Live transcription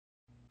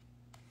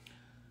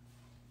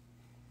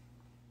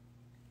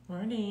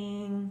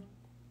Morning.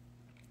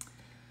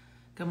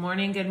 Good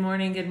morning, good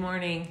morning, good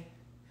morning.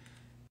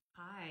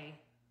 Hi.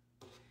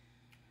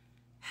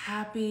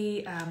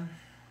 Happy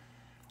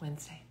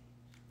Wednesday.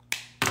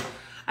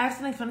 I have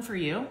something fun for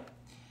you.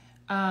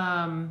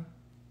 And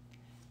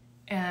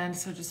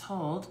so just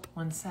hold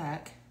one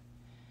sec.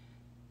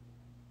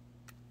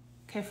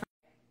 Okay.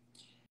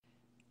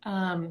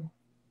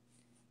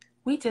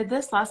 We did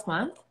this last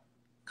month.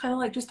 Kind of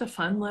like just a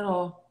fun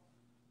little,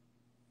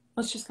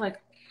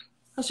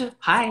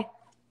 hi. I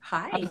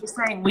Hi. was just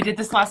saying, we did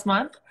this last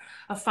month.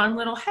 A fun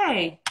little,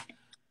 hey,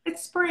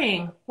 it's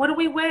spring. What do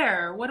we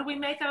wear? What do we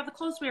make out of the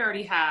clothes we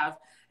already have?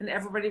 And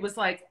everybody was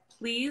like,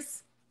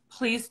 please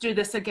do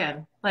this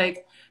again.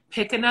 Like,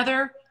 pick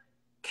another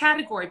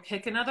category,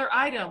 pick another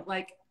item.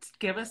 Like,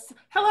 give us,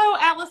 hello,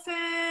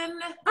 Alison.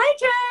 Hi,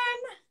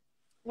 Jen.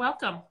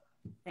 Welcome.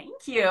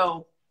 Thank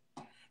you.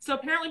 So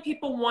apparently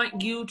people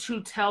want you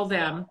to tell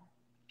them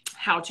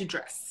how to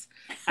dress,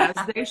 as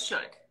they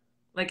should.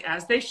 Like,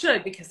 as they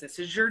should, because this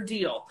is your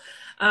deal.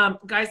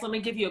 Guys, let me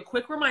give you a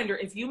quick reminder.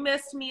 If you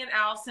missed me and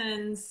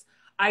Allison's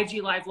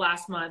IG Live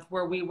last month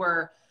where we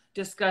were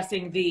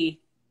discussing the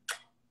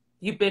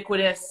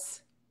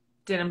ubiquitous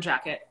denim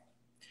jacket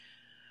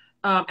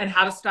and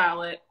how to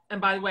style it,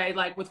 and by the way,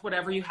 like with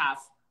whatever you have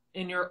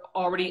in your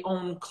already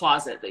own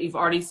closet that you've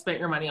already spent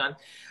your money on.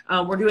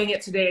 We're doing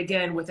it today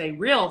again with a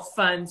real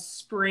fun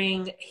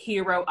spring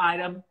hero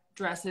item,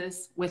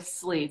 dresses with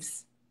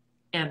sleeves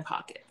and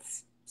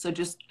pockets. So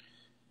just...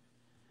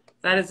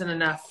 that isn't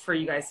enough for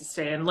you guys to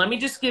stay in. Let me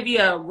just give you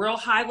a real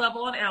high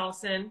level on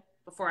Allison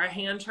before I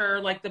hand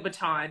her like the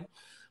baton.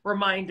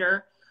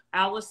 Reminder,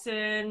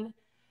 Allison,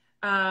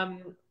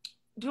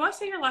 do I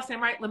say your last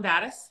name right?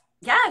 Lumbatis?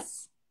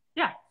 Yes.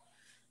 Yeah.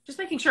 Just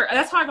making sure.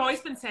 That's how I've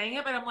always been saying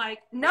it, but I'm like,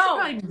 no.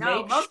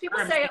 Most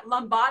people say it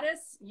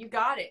Lumbatis. You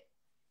got it.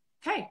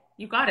 Hey,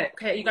 you got it.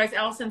 Okay, you guys,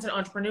 Allison's an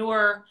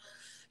entrepreneur.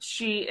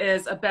 She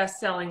is a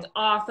best-selling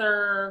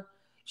author.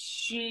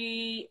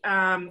 She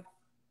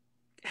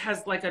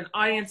has like an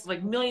audience of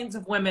like millions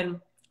of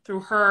women through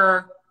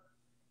her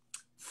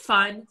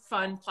fun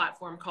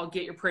platform called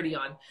Get Your Pretty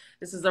On.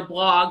 This is her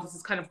blog. This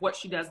is kind of what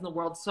she does in the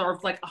world.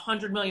 Served like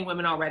 100 million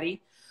women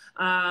already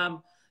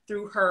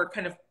through her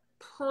kind of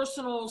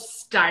personal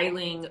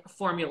styling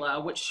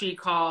formula, which she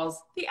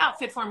calls the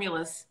outfit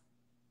formulas.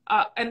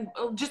 And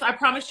just, I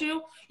promise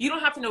you, you don't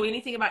have to know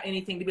anything about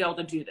anything to be able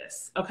to do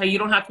this. Okay. You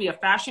don't have to be a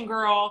fashion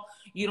girl.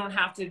 You don't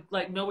have to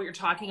like know what you're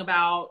talking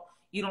about.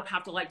 You don't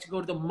have to like to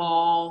go to the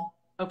mall.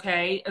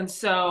 Okay. And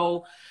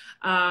so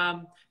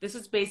this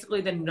is basically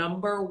the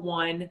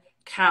 #1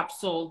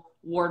 capsule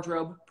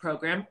wardrobe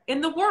program in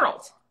the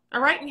world.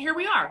 All right. And here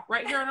we are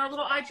right here on our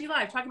little IG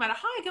Live talking about it.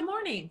 Hi, good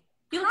morning.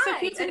 You look so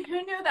cute. And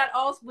who knew that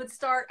all would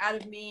start out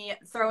of me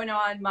throwing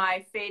on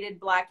my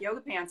faded black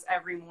yoga pants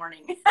every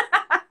morning?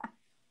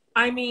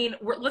 I mean,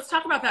 let's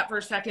talk about that for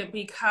a second,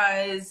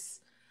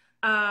 because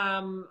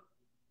for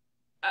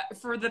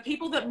the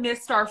people that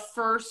missed our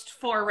first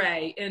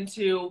foray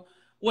into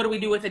what do we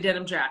do with a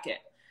denim jacket,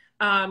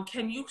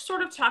 can you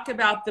sort of talk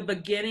about the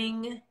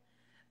beginning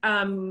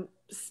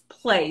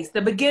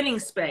the beginning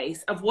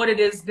space of what it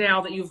is now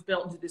that you've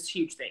built into this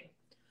huge thing?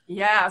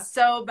 Yeah.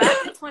 So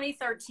back in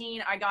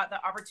 2013, I got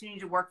the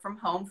opportunity to work from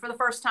home for the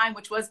first time,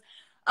 which was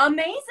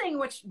amazing,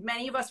 which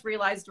many of us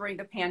realized during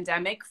the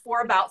pandemic,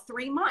 for about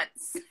 3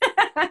 months.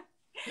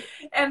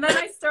 And then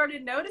I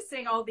started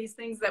noticing all these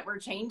things that were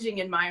changing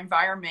in my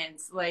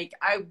environment. Like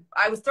I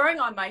was throwing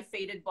on my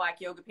faded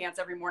black yoga pants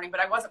every morning, but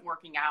I wasn't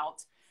working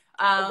out.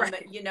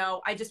 Right. You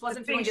know, I just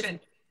wasn't feeling good.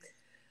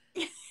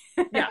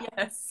 Yeah.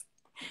 Yes.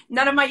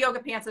 None of my yoga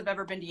pants have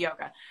ever been to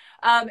yoga.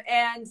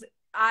 And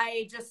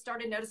I just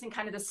started noticing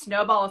kind of the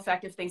snowball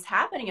effect of things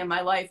happening in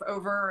my life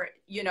over,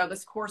 you know,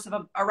 this course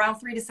of around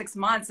 3 to 6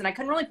 months. And I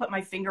couldn't really put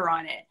my finger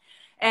on it.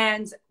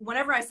 And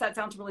whenever I sat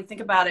down to really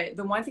think about it,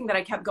 the one thing that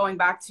I kept going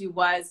back to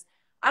was,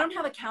 I don't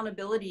have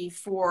accountability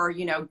for,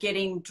 you know,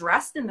 getting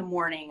dressed in the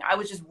morning. I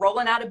was just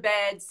rolling out of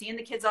bed, seeing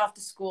the kids off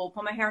to school,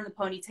 pull my hair in the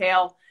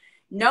ponytail,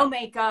 no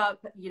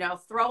makeup, you know,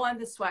 throw on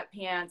the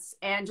sweatpants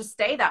and just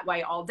stay that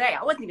way all day.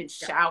 I wasn't even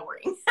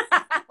showering,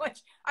 which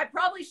I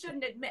probably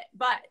shouldn't admit,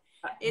 but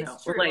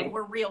it's true.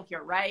 We're real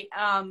here, right?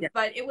 Yeah.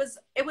 But it was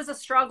a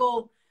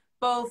struggle,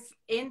 both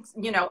in,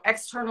 you know,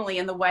 externally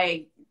in the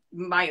way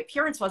my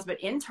appearance was, but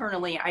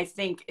internally, I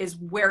think is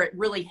where it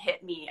really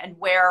hit me and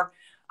where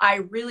I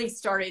really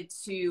started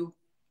to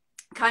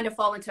kind of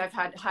fall into, I've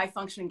had high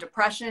functioning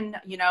depression,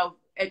 you know,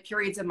 at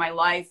periods in my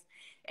life.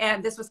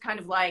 And this was kind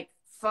of like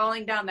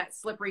falling down that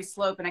slippery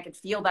slope, and I could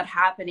feel that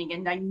happening.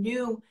 And I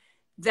knew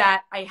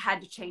that I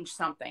had to change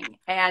something.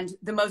 And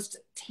the most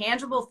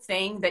tangible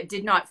thing that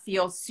did not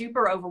feel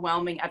super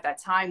overwhelming at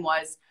that time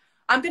was,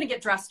 I'm going to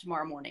get dressed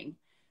tomorrow morning.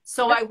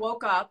 So I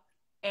woke up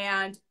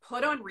and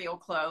put on real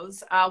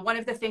clothes. One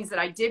of the things that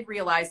I did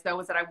realize, though,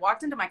 was that I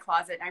walked into my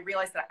closet and I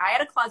realized that I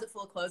had a closet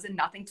full of clothes and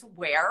nothing to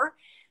wear,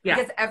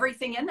 because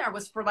everything in there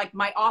was for like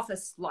my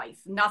office life,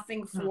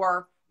 nothing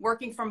for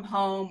working from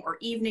home or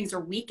evenings or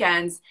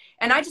weekends.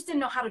 And I just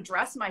didn't know how to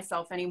dress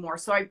myself anymore.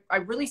 So I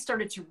really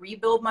started to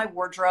rebuild my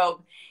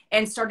wardrobe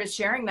and started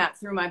sharing that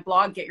through my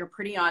blog, Get Your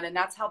Pretty On. And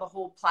that's how the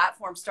whole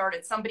platform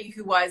started. Somebody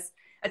who was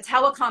a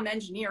telecom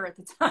engineer at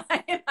the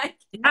time, like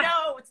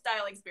no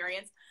styling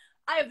experience.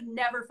 I have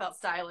never felt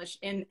stylish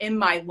in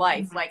my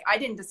life. Like I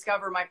didn't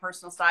discover my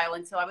personal style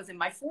until I was in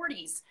my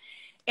 40s.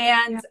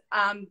 And,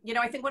 you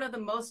know, I think one of the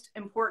most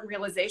important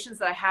realizations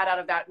that I had out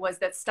of that was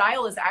that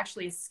style is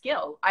actually a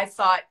skill. I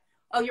thought,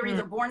 oh, you're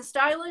either born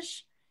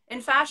stylish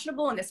and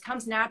fashionable and this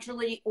comes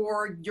naturally,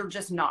 or you're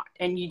just not.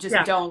 And you just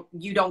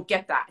you don't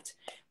get that.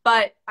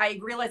 But I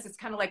realized it's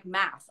kind of like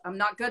math. I'm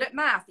not good at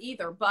math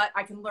either, but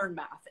I can learn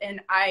math.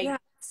 And I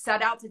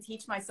set out to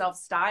teach myself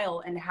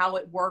style and how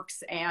it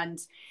works, and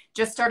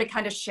just started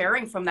kind of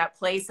sharing from that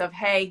place of,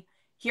 hey,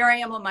 here I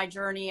am on my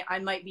journey. I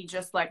might be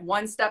just like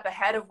one step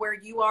ahead of where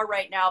you are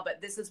right now,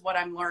 but this is what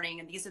I'm learning.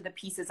 And these are the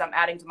pieces I'm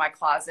adding to my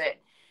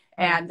closet.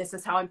 And this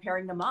is how I'm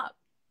pairing them up.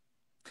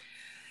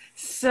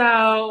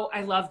 So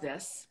I love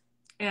this.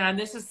 And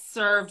this has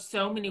served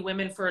so many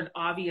women for an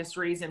obvious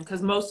reason,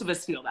 because most of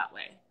us feel that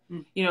way.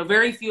 You know,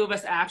 very few of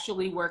us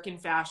actually work in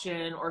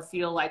fashion or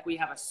feel like we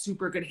have a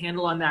super good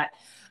handle on that.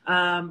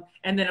 And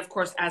then, of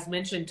course, as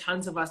mentioned,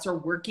 tons of us are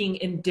working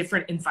in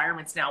different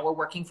environments now. We're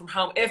working from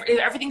home.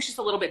 Everything's just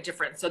a little bit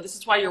different. So this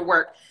is why your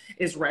work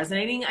is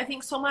resonating, I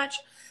think, so much.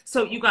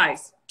 So you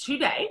guys,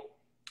 today,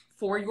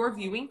 for your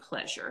viewing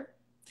pleasure,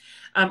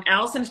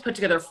 Allison's put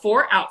together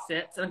 4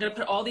 outfits, and I'm going to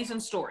put all these in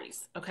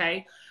stories,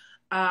 okay,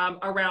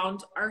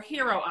 around our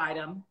hero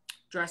item,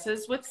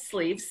 dresses with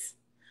sleeves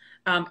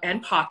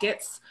and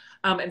pockets,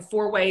 and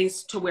 4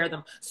 ways to wear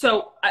them.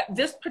 So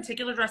this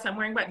particular dress I'm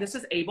wearing, this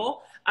is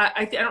Able.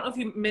 I don't know if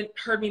you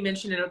heard me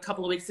mention it a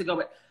couple of weeks ago,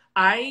 but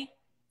I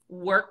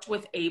worked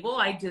with Able.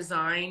 I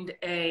designed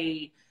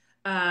a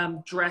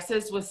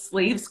dresses with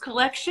sleeves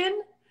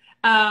collection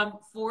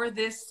for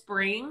this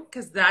spring,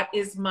 because that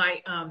is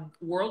my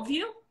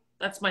worldview.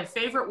 That's my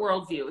favorite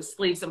worldview, is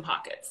sleeves and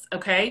pockets,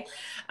 okay?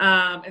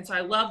 And so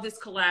I love this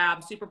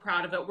collab, super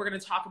proud of it. We're going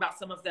to talk about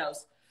some of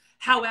those.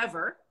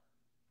 However,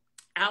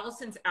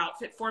 Allison's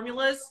outfit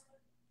formulas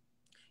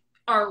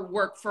are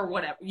work for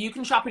whatever. You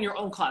can shop in your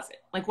own closet,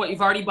 like what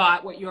you've already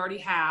bought, what you already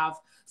have.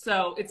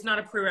 So it's not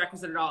a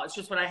prerequisite at all. It's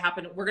just what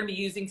we're going to be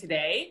using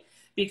today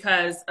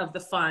because of the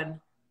fun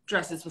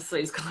dresses with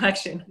sleeves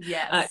collection.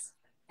 Yes.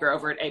 You're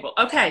over at Able.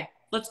 Okay,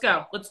 let's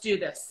go. Let's do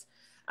this.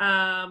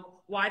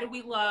 Why do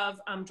we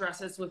love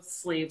dresses with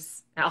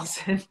sleeves,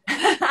 Allison?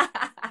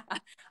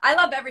 I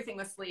love everything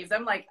with sleeves.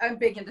 I'm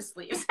big into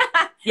sleeves.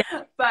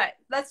 Yeah. But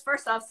let's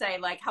first off say,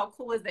 like, how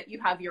cool is that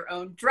you have your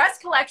own dress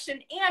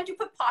collection and you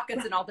put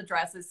pockets in all the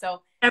dresses.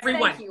 So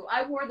thank you.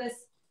 I wore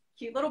this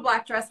cute little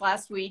black dress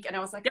last week and I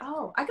was like,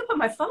 oh, I could put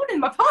my phone in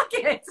my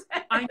pocket.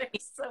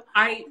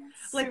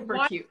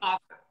 Super cute.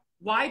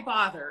 Why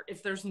bother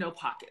if there's no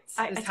pockets?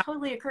 I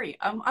totally agree.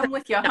 I'm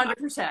with you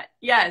 100%.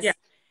 Yes.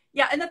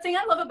 Yeah. And the thing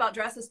I love about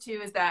dresses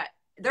too is that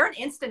they're an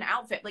instant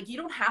outfit. Like, you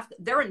don't have to,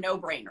 they're a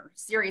no-brainer.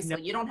 Seriously. No.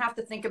 You don't have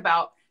to think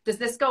about, does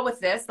this go with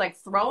this? Like,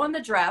 throw on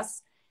the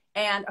dress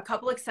and a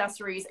couple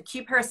accessories, a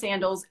cute pair of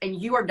sandals, and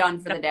you are done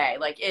for the day.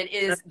 Like, it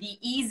is the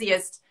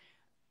easiest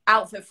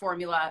outfit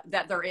formula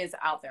that there is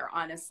out there,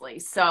 honestly.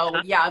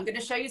 So yeah, I'm going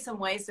to show you some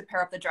ways to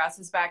pair up the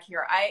dresses back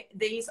here.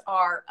 These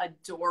are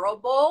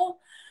adorable.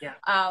 Yeah.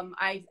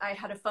 I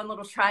had a fun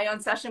little try on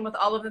session with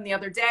all of them the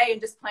other day and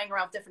just playing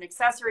around with different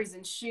accessories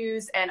and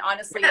shoes. And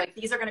honestly, like,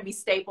 these are going to be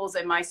staples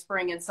in my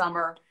spring and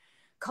summer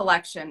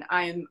collection.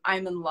 I'm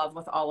in love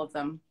with all of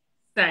them.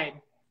 Same.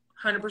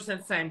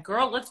 100% same.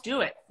 Girl, let's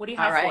do it. What do you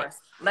have for us?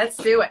 Let's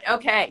do it.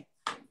 Okay.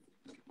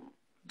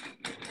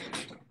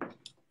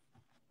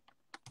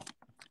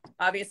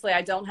 Obviously,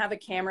 I don't have a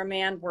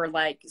cameraman. We're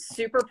like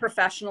super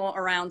professional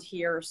around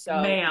here. So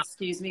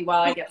excuse me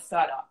while I get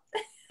set up.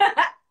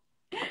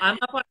 I'm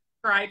up on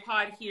a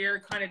tripod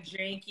here, kind of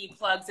janky,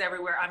 plugs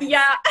everywhere.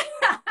 Yeah.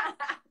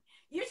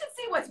 You should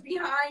see what's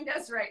behind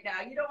us right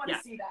now. You don't want to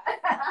see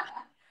that.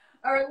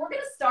 All right, we're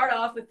going to start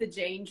off with the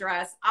Jane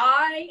dress.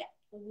 I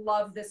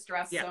love this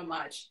dress so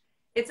much.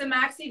 It's a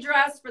maxi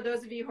dress. For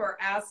those of you who are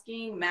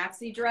asking,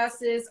 maxi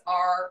dresses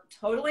are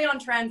totally on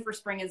trend for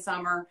spring and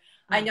summer.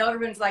 I know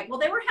everyone's like, well,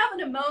 they were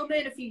having a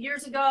moment a few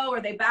years ago. Are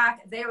they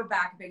back? They were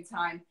back big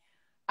time.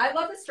 I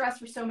love this dress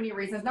for so many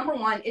reasons. Number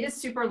one, it is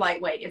super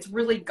lightweight. It's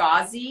really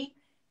gauzy.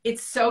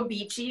 It's so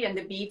beachy, and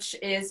the beach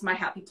is my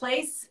happy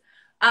place.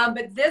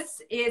 But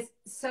this is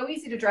so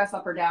easy to dress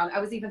up or down. I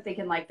was even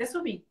thinking, like, this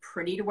would be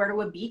pretty to wear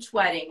to a beach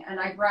wedding. And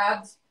I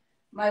grabbed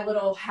my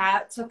little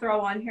hat to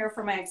throw on here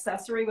for my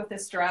accessory with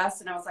this dress.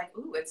 And I was like,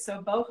 ooh, it's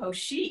so boho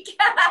chic.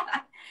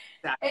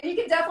 And you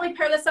can definitely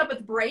pair this up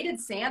with braided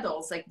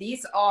sandals. Like,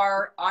 these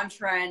are on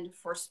trend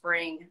for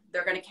spring.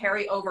 They're going to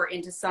carry over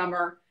into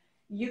summer.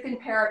 You can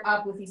pair it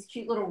up with these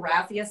cute little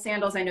raffia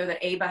sandals. I know that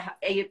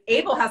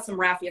Able has some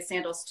raffia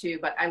sandals too,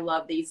 but I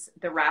love these,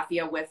 the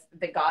raffia with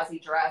the gauzy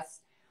dress.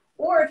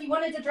 Or if you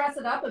wanted to dress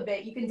it up a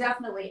bit, you can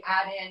definitely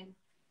add in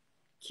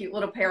cute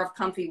little pair of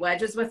comfy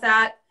wedges with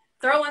that.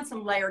 throw on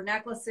some layered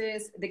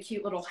necklaces, the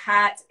cute little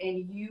hat,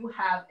 and you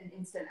have an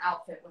instant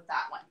outfit with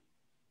that one.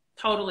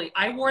 Totally.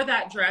 I wore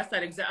that dress,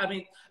 I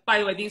mean, by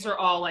the way, these are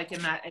all like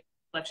in that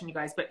collection, you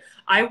guys, but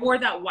I wore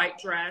that white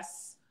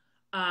dress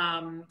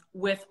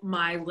with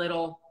my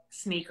little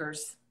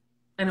sneakers,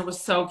 and it was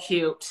so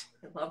cute.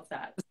 I love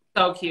that.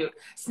 So cute.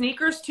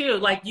 Sneakers too.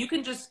 Like you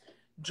can just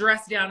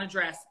dress down a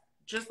dress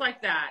just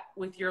like that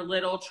with your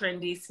little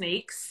trendy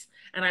sneaks.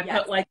 And I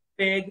put like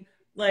big,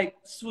 like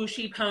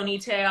swooshy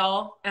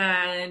ponytail.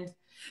 And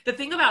the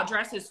thing about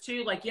dresses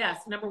too, like,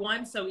 yes, number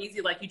one, so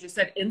easy. Like you just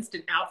said,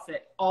 instant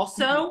outfit.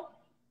 Also,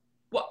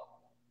 well,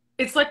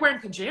 it's like wearing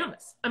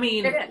pajamas. I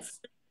mean, it is.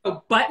 There's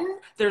no button,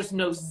 there's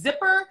no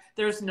zipper,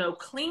 there's no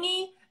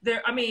clingy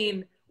there. I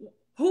mean,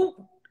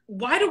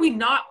 why do we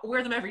not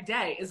wear them every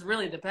day is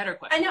really the better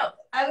question. I know.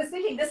 I was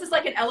thinking this is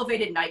like an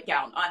elevated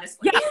nightgown,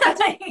 honestly. Yeah.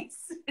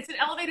 It's an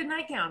elevated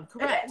nightgown.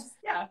 Correct.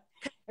 Yeah.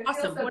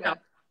 Awesome. So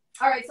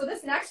all right. So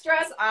this next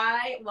dress,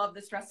 I love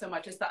this dress so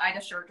much. It's the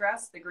Ida shirt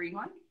dress, the green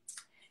one.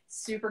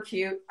 Super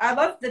cute. I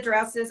love the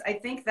dresses. I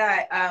think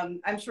that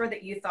I'm sure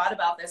that you thought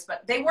about this,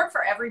 but they work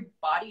for every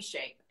body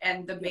shape,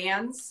 and the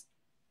bands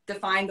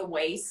define the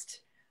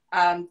waist.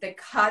 The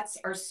cuts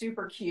are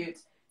super cute.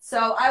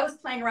 So I was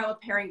playing around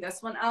with pairing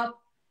this one up.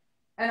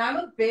 And I'm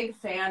a big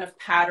fan of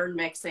pattern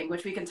mixing,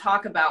 which we can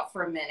talk about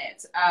for a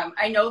minute.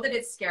 I know that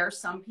it scares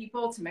some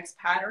people to mix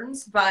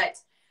patterns, but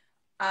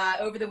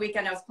over the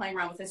weekend I was playing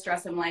around with this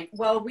dress. I'm like,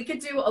 well, we could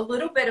do a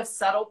little bit of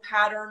subtle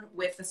pattern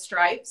with the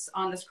stripes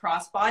on this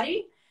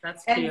crossbody.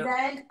 That's cute. And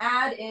then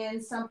add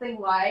in something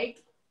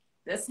like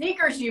the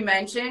sneakers you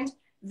mentioned,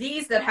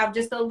 these that have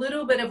just a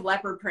little bit of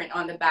leopard print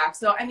on the back.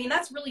 So, I mean,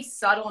 that's really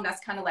subtle, and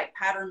that's kind of like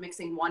pattern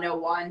mixing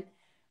 101.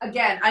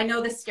 Again, I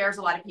know this scares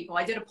a lot of people.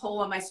 I did a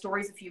poll on my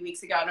stories a few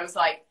weeks ago, and I was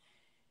like,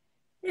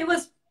 it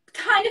was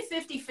kind of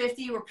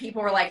 50-50 where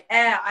people were like,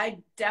 I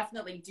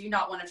definitely do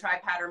not want to try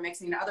pattern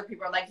mixing. And other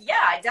people are like,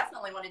 yeah, I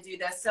definitely want to do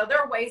this. So there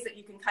are ways that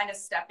you can kind of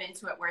step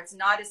into it where it's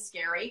not as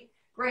scary.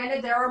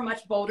 Granted, there are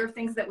much bolder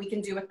things that we can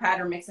do with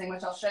pattern mixing,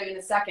 which I'll show you in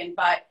a second,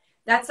 but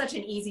that's such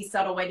an easy,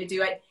 subtle way to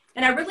do it.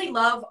 And I really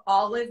love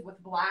olive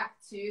with black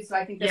too. So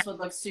I think this would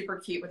look super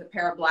cute with a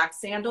pair of black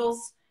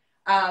sandals.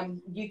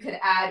 You could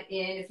add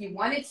in, if you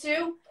wanted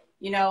to,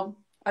 you know,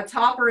 a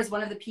topper is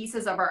one of the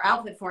pieces of our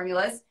outfit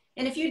formulas.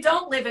 And if you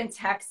don't live in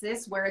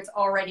Texas, where it's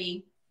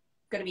already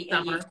going to be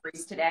 80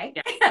 degrees today,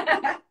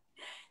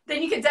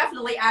 then you could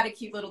definitely add a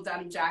cute little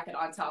denim jacket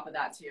on top of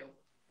that too.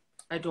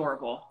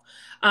 Adorable.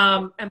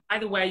 And by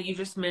the way, you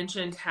just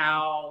mentioned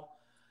how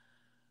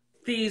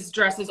these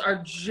dresses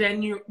are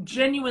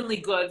genuinely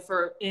good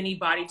for any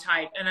body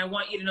type. And I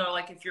want you to know,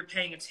 like, if you're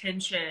paying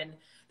attention,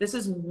 this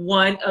is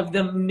one of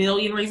the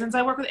million reasons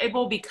I work with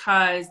Able,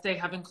 because they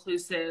have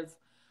inclusive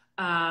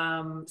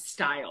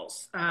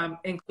styles,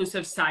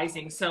 inclusive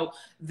sizing. So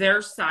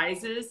their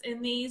sizes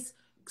in these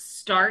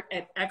start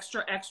at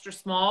extra, extra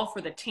small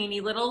for the teeny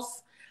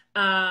littles.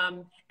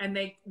 And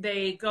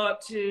they go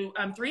up to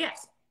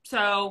 3X.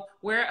 So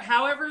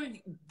however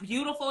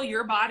beautiful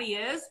your body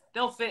is,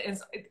 they'll fit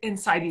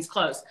inside these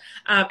clothes.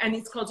 And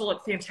these clothes will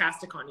look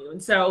fantastic on you.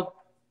 And so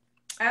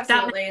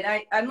absolutely.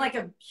 And I'm like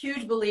a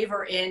huge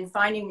believer in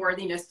finding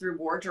worthiness through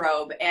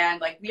wardrobe. And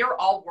like, we are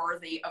all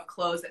worthy of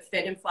clothes that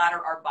fit and flatter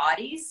our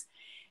bodies.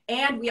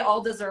 And we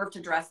all deserve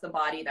to dress the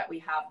body that we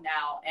have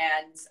now.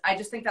 And I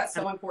just think that's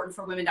so important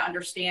for women to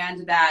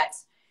understand that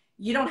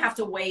you don't have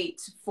to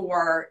wait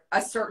for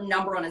a certain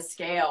number on a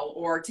scale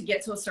or to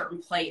get to a certain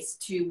place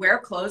to wear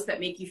clothes that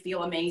make you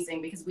feel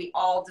amazing, because we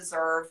all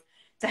deserve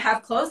to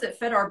have clothes that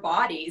fit our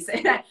bodies.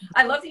 And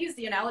I love to use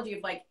the analogy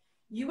of, like,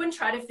 you wouldn't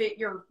try to fit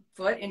your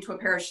foot into a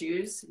pair of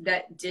shoes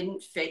that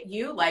didn't fit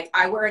you. Like,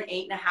 I wear an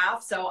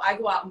 8.5, so I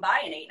go out and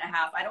buy an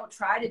 8.5. I don't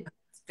try to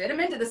fit them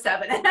into the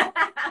 7.5.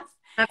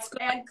 That's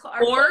good. And our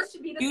clothes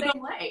should be the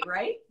same way,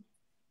 right?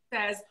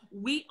 Says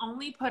we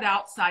only put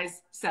out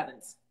size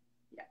 7s.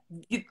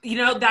 Yeah. You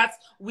know, that's,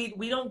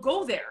 we don't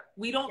go there.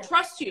 We don't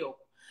trust you.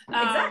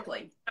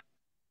 Exactly.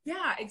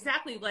 Yeah,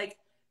 exactly. Like,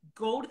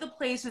 go to the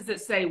places that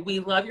say, we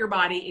love your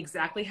body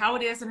exactly how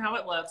it is and how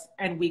it looks,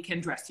 and we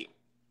can dress you.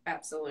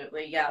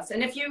 Absolutely. Yes.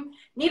 And if you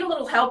need a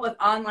little help with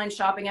online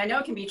shopping, I know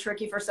it can be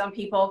tricky for some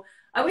people.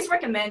 I always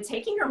recommend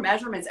taking your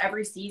measurements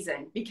every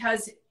season,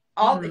 because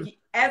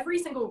every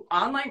single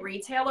online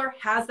retailer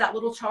has that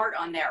little chart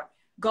on there.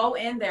 Go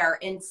in there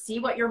and see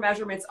what your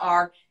measurements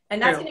are.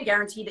 And that's going to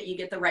guarantee that you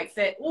get the right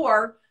fit.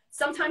 Or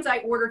sometimes I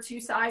order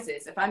 2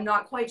 sizes. If I'm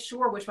not quite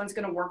sure which one's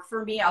going to work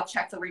for me, I'll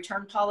check the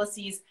return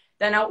policies.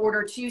 Then I'll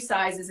order 2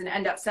 sizes and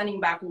end up sending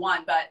back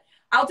 1. But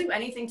I'll do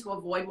anything to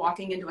avoid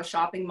walking into a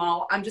shopping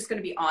mall. I'm just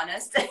going to be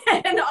honest.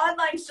 And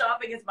online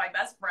shopping is my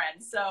best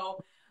friend.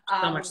 So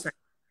much sense.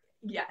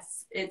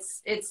 Yes,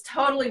 it's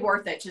totally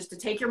worth it just to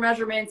take your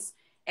measurements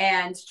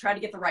and try to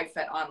get the right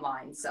fit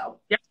online. So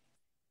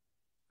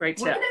great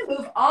tip. We're going to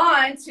move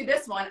on to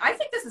this one. I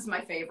think this is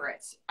my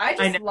favorite. I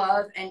just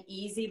love an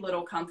easy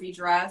little comfy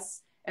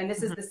dress. And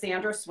this is the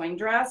Sandra swing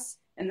dress.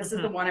 And this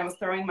is the one I was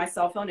throwing my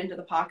cell phone into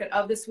the pocket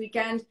of this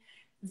weekend.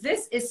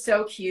 This is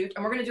so cute.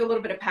 And we're going to do a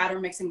little bit of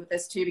pattern mixing with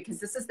this too, because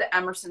this is the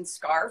Emerson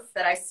scarf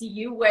that I see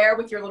you wear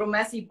with your little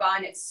messy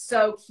bun. It's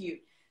so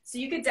cute. So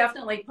you could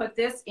definitely put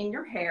this in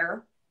your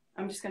hair.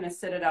 I'm just going to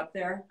sit it up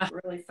there,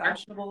 really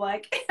fashionable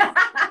like.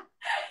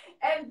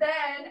 And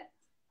then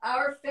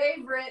our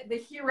favorite, the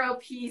hero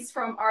piece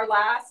from our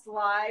last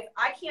live.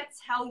 I can't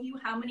tell you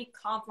how many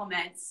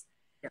compliments.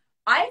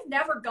 I've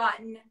never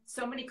gotten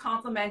so many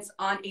compliments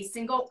on a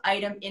single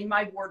item in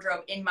my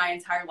wardrobe in my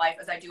entire life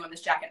as I do on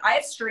this jacket. I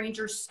have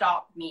strangers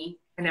stop me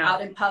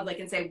out in public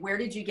and say, where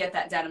did you get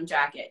that denim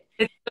jacket?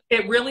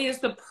 It really is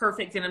the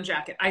perfect denim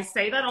jacket. I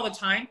say that all the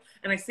time,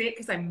 and I say it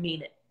because I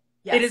mean it.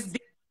 Yes. It is the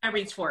I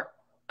reach for.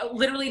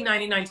 Literally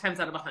 99 times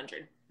out of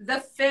 100. The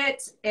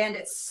fit, and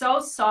it's so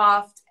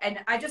soft, and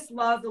I just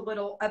love the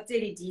little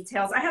updated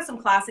details. I have some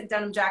classic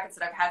denim jackets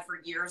that I've had for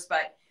years,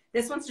 but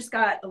this one's just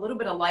got a little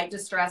bit of light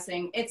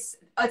distressing. It's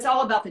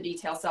all about the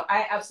details, so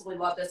I absolutely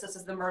love this. This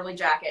is the Merle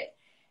jacket.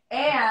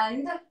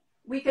 And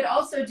we could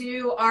also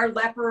do our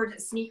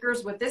leopard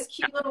sneakers with this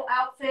cute little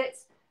outfit.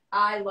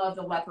 I love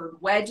the leopard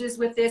wedges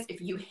with this. If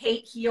you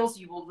hate heels,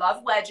 you will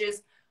love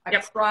wedges. I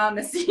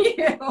promise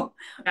you.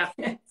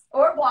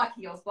 Or block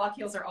heels. Block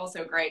heels are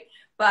also great.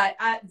 But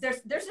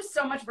there's just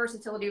so much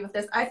versatility with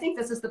this. I think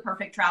this is the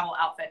perfect travel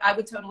outfit. I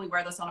would totally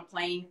wear this on a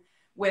plane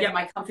with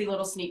my comfy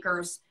little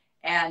sneakers.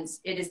 And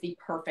it is the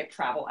perfect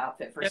travel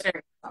outfit for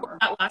summer.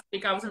 Last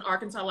week, I was in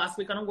Arkansas last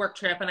week on a work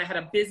trip, and I had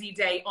a busy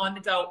day on the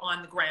go,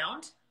 on the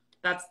ground.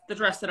 That's the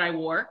dress that I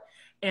wore.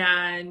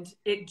 And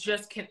it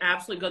just can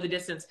absolutely go the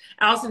distance.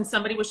 Alison,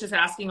 somebody was just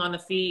asking on the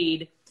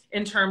feed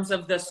in terms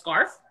of the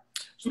scarf.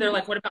 So they're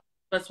like, what about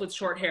us with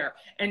short hair?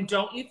 And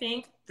don't you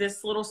think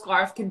this little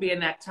scarf can be a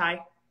necktie?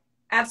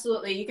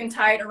 Absolutely. You can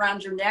tie it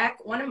around your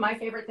neck. One of my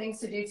favorite things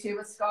to do too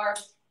with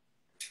scarves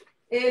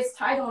is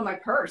tie them on my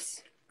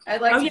purse. I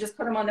like to just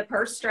put them on the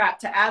purse strap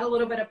to add a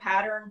little bit of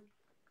pattern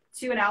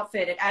to an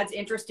outfit. It adds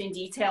interesting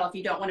detail if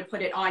you don't want to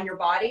put it on your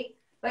body.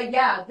 But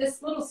yeah,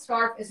 this little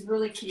scarf is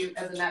really cute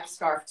as a neck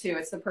scarf too.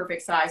 It's the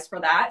perfect size for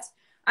that.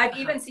 I've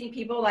even seen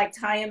people like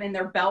tie them in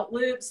their belt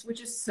loops,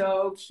 which is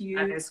so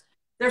cute.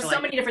 There's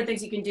so many different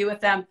things you can do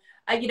with them.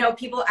 You know,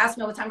 people ask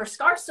me all the time, are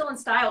scarves still in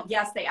style?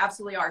 Yes, they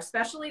absolutely are,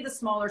 especially the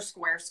smaller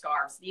square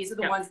scarves. These are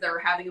the ones that are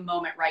having a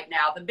moment right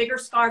now. The bigger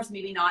scarves,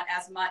 maybe not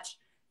as much.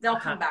 They'll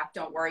come back,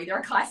 don't worry. They're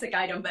a classic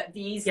item, but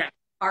these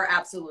are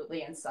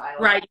absolutely in style.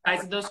 Right,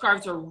 guys. Those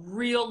scarves are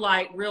real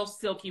light, real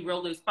silky,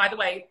 real loose. By the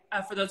way,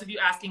 for those of you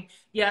asking,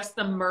 yes,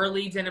 the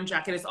Merle denim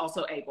jacket is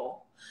also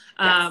able.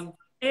 And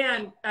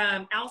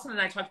Alison and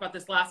I talked about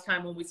this last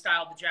time when we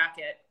styled the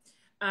jacket.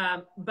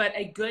 But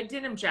a good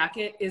denim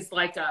jacket is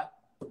like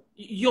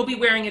you'll be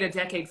wearing it a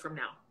decade from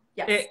now.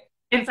 Yes.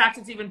 In fact,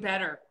 it's even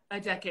better a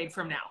decade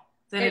from now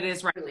than it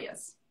is right now. It really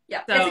is.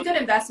 Yeah, so, it's a good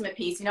investment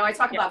piece. You know, I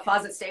talk about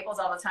closet staples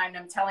all the time, and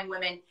I'm telling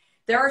women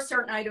there are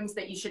certain items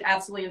that you should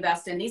absolutely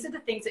invest in. These are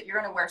the things that you're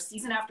going to wear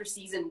season after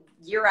season,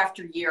 year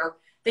after year.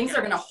 Things are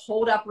going to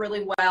hold up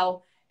really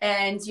well.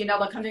 And, you know,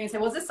 they'll come to me and say,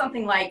 well, is this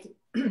something like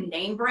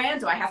name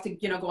brand? Do I have to,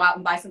 you know, go out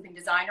and buy something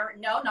designer?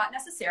 No, not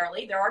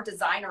necessarily. There are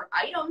designer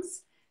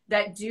items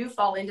that do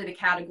fall into the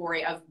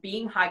category of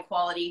being high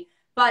quality,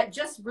 but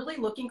just really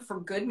looking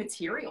for good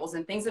materials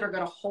and things that are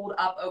going to hold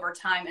up over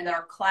time and that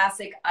are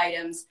classic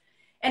items.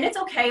 And it's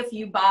okay if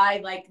you buy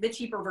like the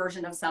cheaper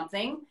version of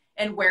something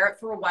and wear it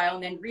for a while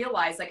and then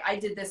realize, like I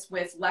did this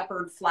with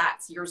leopard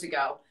flats years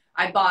ago.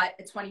 I bought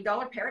a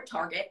 $20 pair at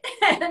Target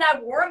and I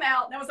wore them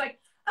out and I was like,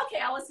 okay,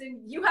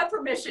 Alison, you have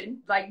permission,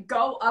 like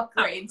go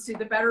upgrade to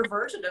the better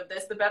version of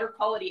this, the better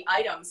quality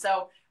item.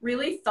 So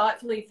really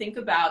thoughtfully think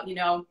about, you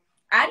know,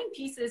 adding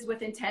pieces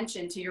with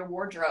intention to your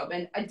wardrobe.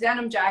 And a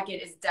denim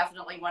jacket is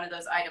definitely one of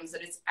those items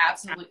that it's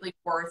absolutely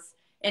worth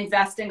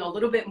investing a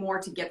little bit more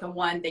to get the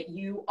one that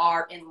you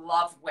are in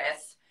love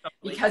with,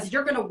 because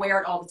you're going to wear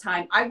it all the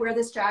time. I wear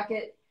this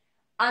jacket,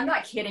 I'm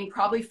not kidding,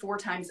 probably 4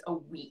 times a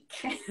week.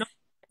 No,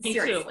 me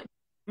Seriously. too.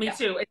 Me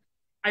too.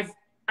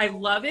 I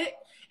love it.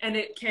 And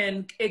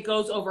it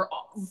goes over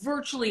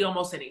virtually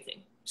almost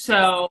anything.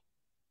 So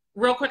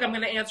real quick, I'm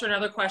going to answer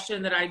another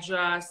question that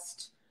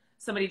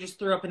somebody just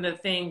threw up in the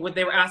thing where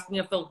they were asking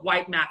if the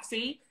white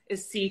maxi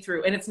is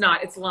see-through, and it's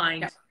not, it's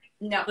lined.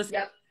 No.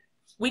 Listen,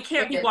 we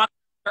can't be walking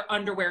our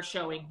underwear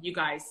showing, you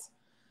guys.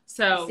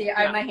 So see,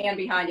 I have my hand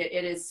behind it.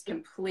 It is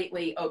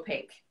completely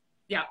opaque.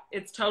 Yeah,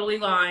 it's totally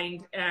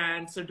lined.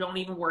 And so don't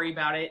even worry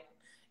about it.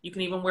 You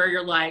can even wear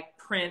your like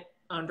print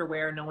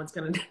underwear. No one's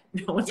going to,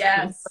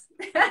 Yes.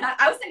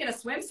 I was thinking a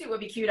swimsuit would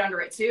be cute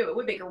under it too. It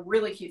would make a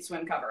really cute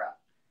swim cover up.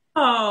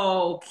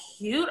 Oh,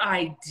 cute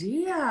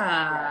idea.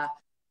 Yeah.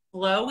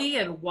 Flowy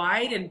and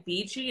white and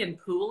beachy and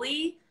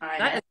pooly.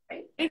 That is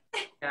great.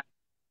 Yeah.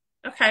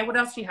 Okay, what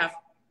else do you have?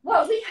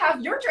 Well, we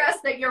have your dress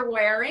that you're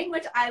wearing,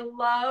 which I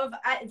love.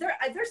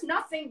 There's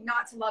nothing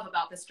not to love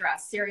about this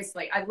dress.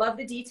 Seriously. I love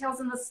the details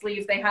in the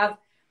sleeves. They have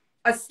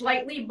a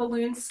slightly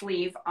balloon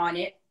sleeve on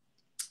it.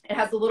 It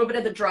has a little bit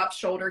of the drop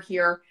shoulder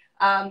here.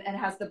 And it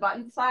has the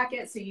button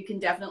placket, so you can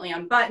definitely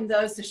unbutton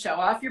those to show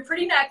off your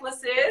pretty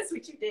necklaces,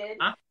 which you did.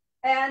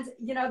 And,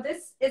 you know,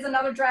 this is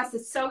another dress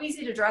that's so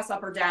easy to dress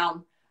up or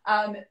down.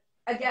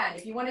 Again,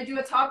 if you want to do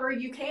a topper,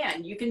 you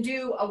can. You can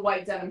do a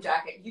white denim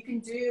jacket. You can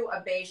do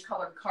a beige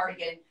colored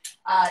cardigan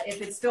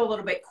if it's still a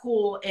little bit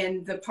cool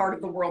in the part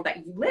of the world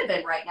that you live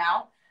in right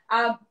now.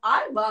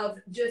 I love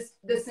just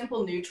the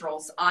simple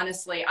neutrals,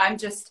 honestly.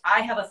 I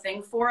have a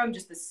thing for them,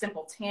 just the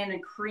simple tan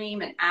and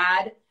cream, and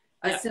add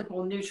a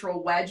simple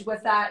neutral wedge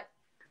with that.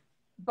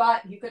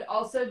 But you could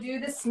also do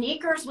the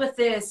sneakers with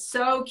this.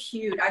 So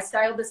cute. I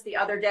styled this the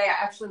other day.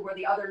 I actually wore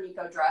the other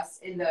Nico dress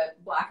in the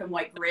black and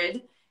white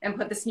grid and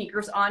put the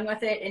sneakers on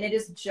with it, and it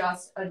is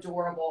just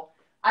adorable.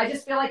 I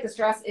just feel like this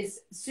dress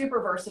is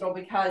super versatile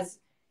because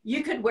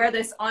you could wear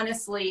this,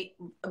 honestly,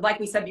 like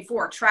we said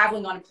before,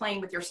 traveling on a plane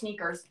with your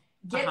sneakers,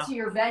 get to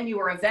your venue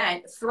or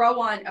event,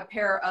 throw on a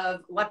pair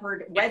of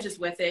leopard wedges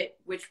with it,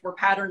 which we're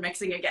pattern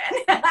mixing again,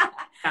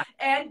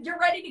 and you're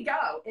ready to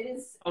go. It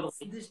is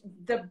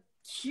the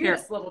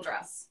cutest little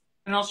dress.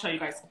 And I'll show you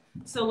guys.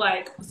 So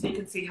so you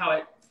can see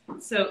how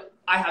so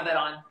I have that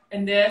on,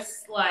 and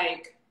this,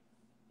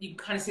 you can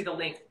kind of see the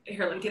link.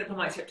 Here, let me get up on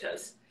my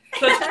tiptoes.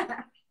 So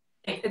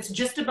it's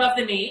just above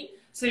the knee.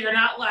 So you're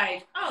not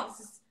like, oh,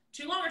 this is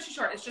too long or too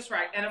short. It's just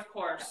right. And of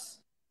course,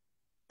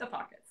 the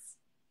pockets.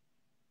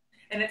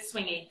 And it's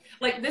swingy.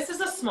 This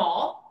is a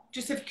small,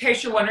 just in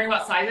case you're wondering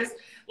what sizes.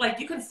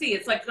 You can see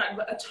it's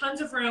got tons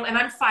of room, and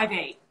I'm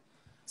 5'8".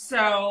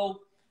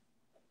 So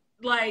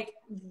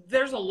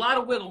there's a lot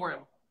of wiggle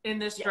room in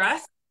this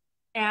dress.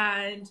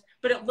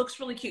 But it looks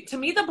really cute. To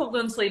me, the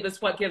balloon sleeve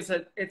is what gives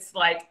it's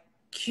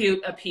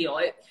cute appeal.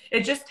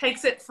 It just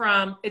takes it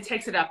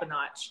up a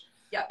notch.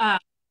 Yeah.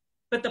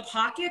 But the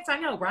pockets, I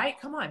know, right?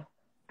 Come on.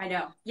 I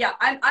know. Yeah,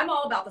 I'm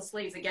all about the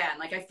sleeves again.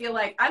 I feel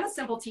like I'm a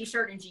simple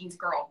t-shirt and jeans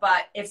girl,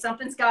 but if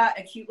something's got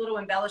a cute little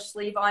embellished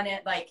sleeve on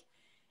it,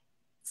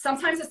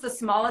 sometimes it's the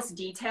smallest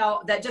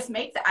detail that just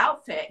make the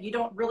outfit. You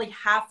don't really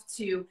have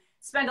to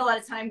spend a lot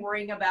of time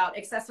worrying about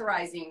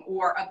accessorizing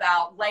or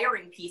about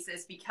layering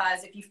pieces,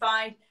 because if you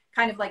find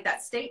kind of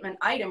that statement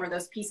item or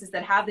those pieces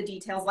that have the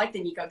details like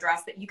the Nico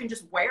dress that you can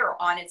just wear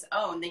on its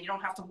own, then you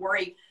don't have to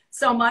worry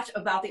so much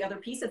about the other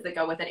pieces that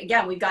go with it.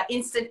 Again, we've got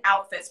instant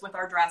outfits with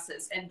our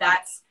dresses, and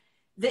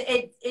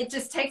it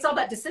just takes all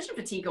that decision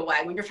fatigue away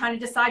when you're trying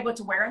to decide what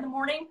to wear in the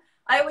morning.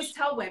 I always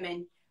tell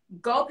women,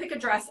 go pick a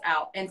dress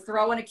out and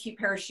throw in a cute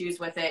pair of shoes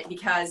with it,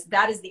 because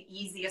that is the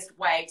easiest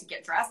way to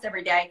get dressed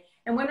every day.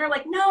 And women are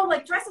like, no,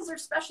 dresses are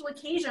special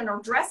occasion or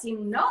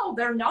dressing. No,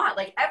 they're not.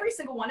 Every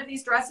single one of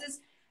these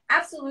dresses,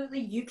 absolutely,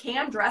 you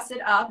can dress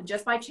it up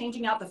just by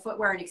changing out the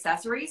footwear and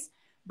accessories,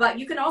 but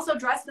you can also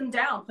dress them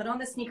down, put on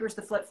the sneakers,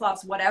 the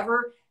flip-flops,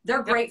 whatever.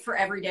 They're great for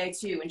every day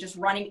too, and just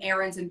running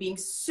errands and being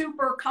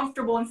super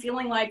comfortable and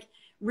feeling like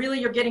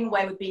really you're getting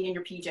away with being in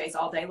your PJs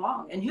all day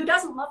long. And who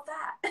doesn't love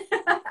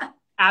that?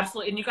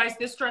 Absolutely. And you guys,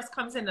 this dress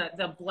comes in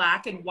the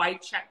black and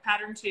white check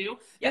pattern too.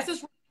 Yes. This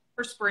is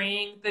for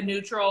spring, the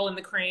neutral and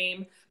the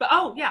cream. But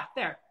oh yeah,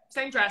 there,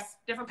 same dress,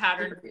 different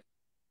pattern.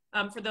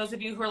 For those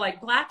of you who are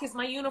like, black is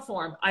my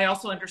uniform, I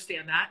also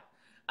understand that.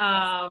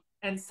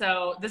 And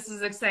so this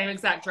is the same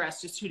exact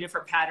dress, just two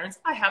different patterns.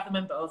 I have them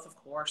in both, of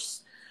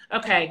course.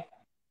 Okay.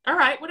 All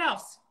right. What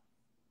else?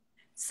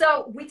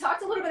 So we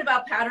talked a little bit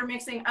about pattern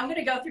mixing. I'm going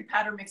to go through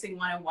pattern mixing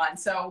 101.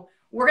 So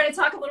we're going to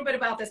talk a little bit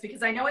about this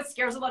because I know it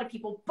scares a lot of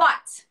people,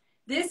 but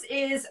this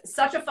is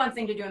such a fun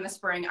thing to do in the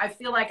spring. I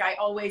feel like I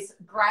always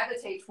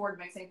gravitate toward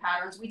mixing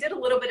patterns. We did a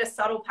little bit of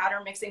subtle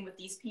pattern mixing with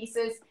these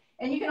pieces.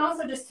 And you can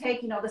also just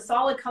take, the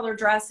solid color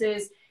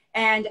dresses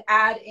and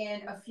add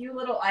in a few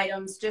little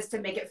items just to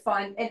make it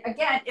fun. And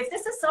again, if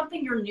this is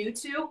something you're new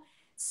to,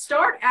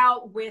 start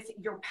out with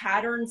your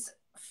patterns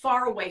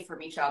far away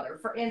from each other.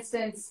 For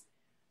instance,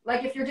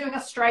 if you're doing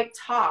a striped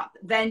top,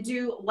 then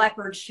do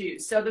leopard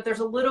shoes so that there's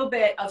a little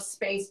bit of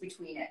space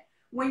between it.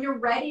 When you're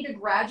ready to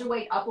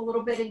graduate up a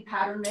little bit in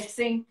pattern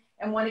mixing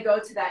and want to go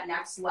to that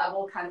next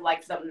level, kind of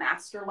like the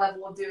master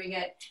level of doing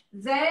it,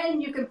 then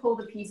you can pull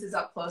the pieces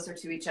up closer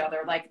to each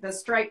other, like the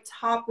striped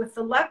top with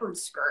the leopard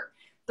skirt.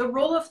 The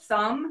rule of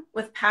thumb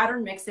with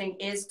pattern mixing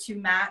is to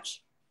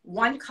match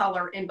one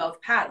color in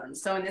both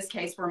patterns. So in this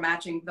case, we're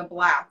matching the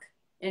black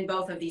in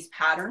both of these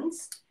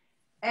patterns.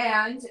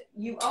 And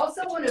you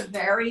also want to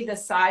vary the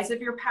size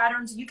of your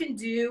patterns. You can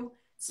do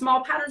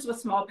small patterns with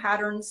small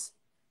patterns,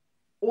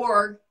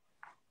 or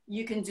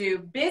you can do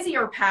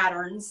busier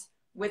patterns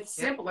with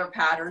simpler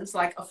patterns,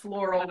 like a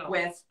floral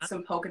with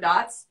some polka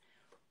dots,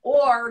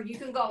 or you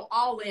can go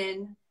all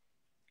in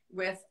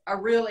with a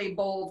really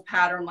bold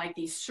pattern like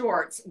these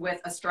shorts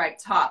with a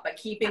striped top, but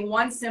keeping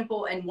one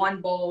simple and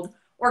one bold,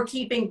 or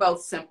keeping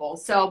both simple.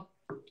 So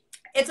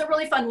it's a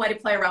really fun way to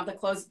play around with the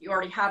clothes that you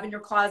already have in your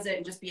closet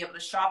and just be able to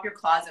shop your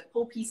closet,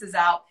 pull pieces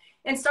out,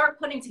 and start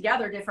putting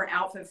together different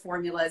outfit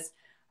formulas.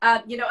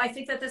 I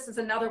think that this is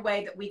another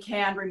way that we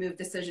can remove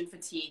decision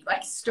fatigue.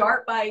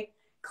 Start by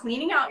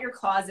cleaning out your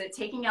closet,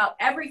 taking out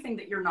everything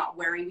that you're not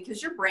wearing,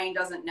 because your brain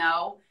doesn't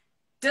know,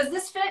 does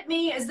this fit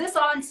me? Is this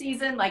on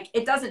season?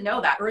 It doesn't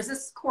know that. Or is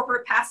this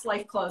corporate past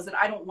life clothes that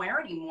I don't wear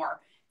anymore?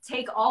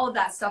 Take all of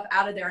that stuff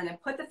out of there and then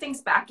put the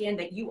things back in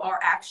that you are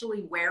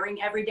actually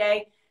wearing every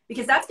day.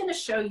 because that's going to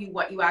show you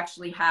what you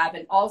actually have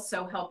and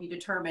also help you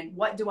determine,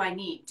 what do I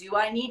need? Do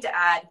I need to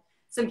add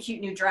some cute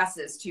new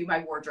dresses to my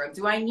wardrobe?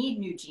 Do I need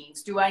new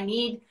jeans? Do I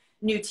need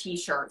new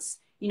t-shirts?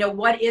 You know,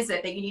 what is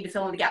it that you need to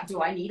fill in the gap?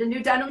 Do I need a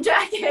new denim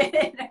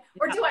jacket?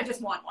 Or do I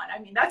just want one? I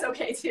mean, that's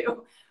okay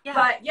too. Yeah.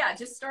 But yeah,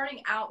 just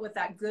starting out with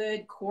that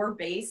good core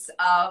base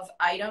of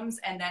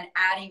items and then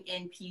adding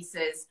in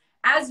pieces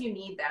as you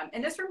need them.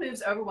 And this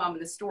removes overwhelm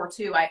in the store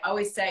too. I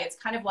always say it's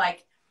kind of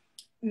like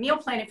meal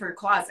planning for your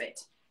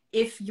closet.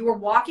 If you're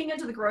walking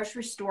into the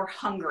grocery store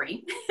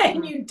hungry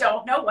and you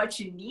don't know what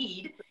you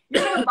need,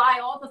 you're going to buy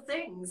all the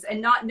things and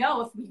not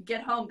know if you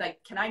get home,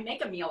 like, can I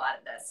make a meal out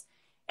of this?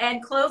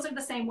 And clothes are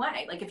the same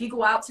way. Like if you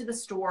go out to the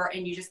store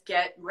and you just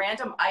get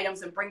random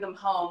items and bring them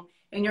home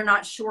and you're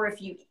not sure if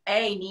you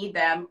need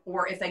them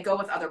or if they go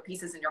with other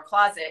pieces in your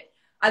closet.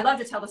 I love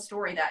to tell the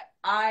story that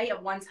I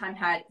at one time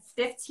had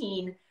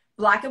 15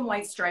 black and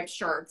white striped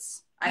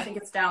shirts. I think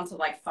it's down to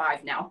like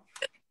 5 now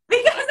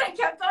because I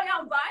kept going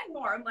out and buying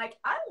more. I'm like,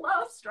 I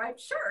love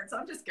striped shirts.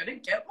 I'm just going to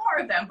get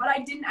more of them, but I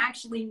didn't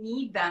actually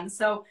need them.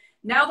 So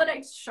now that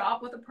I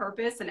shop with a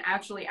purpose and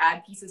actually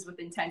add pieces with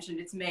intention,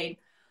 it's made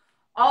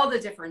all the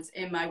difference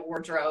in my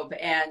wardrobe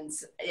and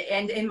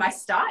in my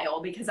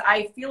style, because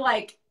I feel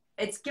like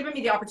it's given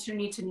me the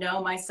opportunity to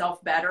know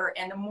myself better.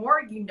 And the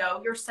more you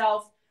know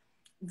yourself,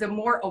 the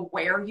more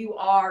aware you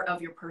are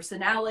of your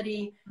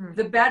personality,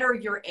 the better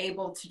you're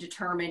able to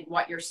determine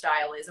what your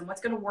style is and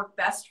what's going to work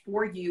best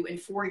for you and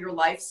for your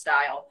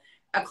lifestyle.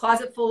 A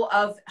closet full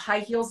of high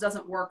heels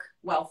doesn't work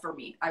well for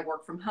me. I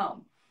work from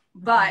home.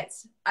 But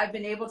I've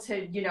been able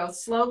to, you know,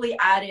 slowly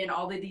add in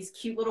all of these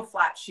cute little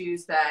flat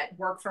shoes that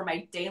work for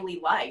my daily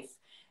life.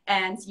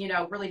 And, you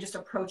know, really just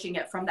approaching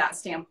it from that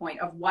standpoint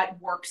of what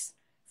works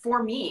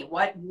for me,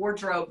 what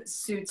wardrobe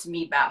suits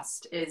me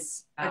best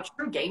is a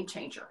true game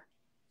changer.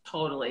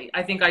 Totally.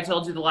 I think I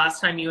told you the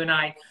last time you and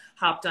I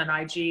hopped on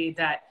IG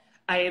that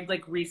I had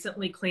like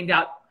recently cleaned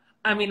out.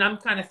 I mean, I'm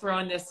kind of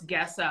throwing this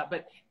guess up,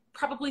 but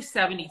probably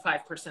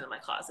 75% of my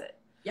closet.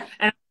 Yeah.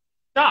 And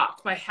I'm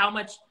shocked by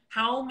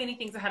how many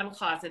things I had in my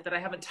closet that I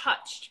haven't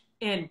touched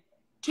in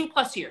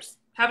 2+ years,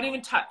 haven't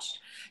even touched,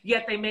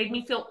 yet they made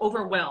me feel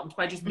overwhelmed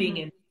by just being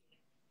in.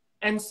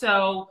 And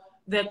so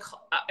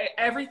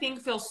everything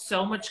feels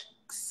so much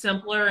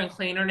simpler and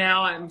cleaner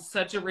now. I'm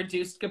such a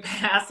reduced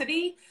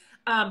capacity,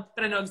 but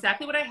I know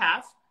exactly what I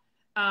have.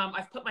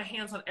 I've put my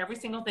hands on every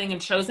single thing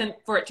and chosen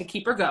for it to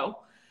keep or go.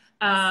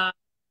 And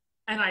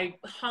I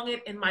hung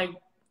it in my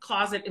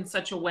closet in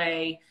such a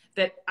way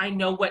that I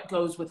know what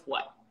goes with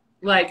what.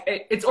 Like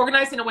it's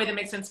organized in a way that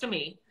makes sense to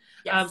me.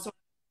 Yes. So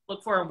I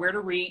look for where to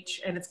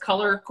reach, and it's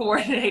color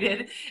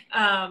coordinated.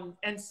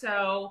 And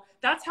so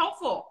that's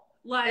helpful.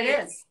 Like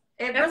it is.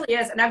 It really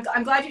is. And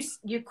I'm glad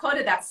you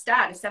quoted that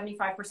stat of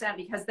 75%,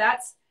 because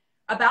that's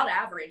about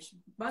average.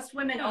 Most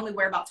women only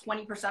wear about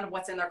 20% of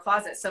what's in their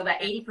closet. So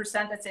that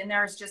 80% that's in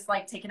there is just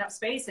like taking up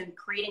space and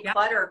creating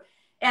clutter.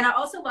 And I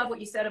also love what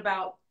you said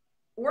about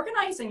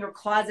organizing your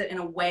closet in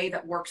a way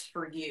that works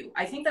for you.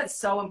 I think that's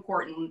so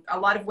important. A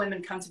lot of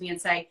women come to me and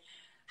say,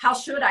 how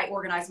should I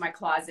organize my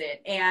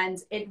closet? And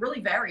it really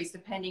varies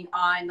depending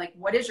on like,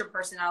 what is your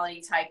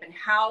personality type and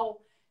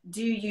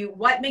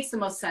what makes the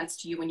most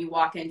sense to you when you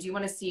walk in? Do you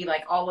want to see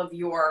like all of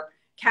your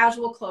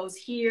casual clothes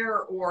here,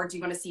 or do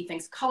you want to see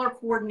things color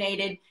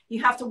coordinated?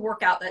 You have to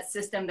work out that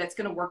system that's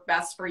going to work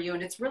best for you.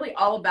 And it's really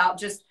all about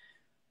just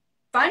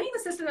finding the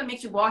system that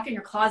makes you walk in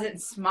your closet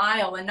and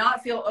smile and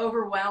not feel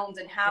overwhelmed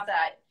and have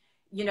that,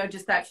 you know,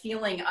 just that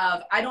feeling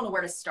of, I don't know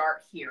where to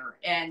start here.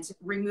 And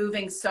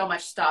removing so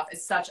much stuff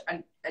is such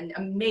an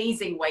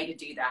amazing way to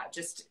do that.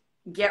 Just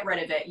get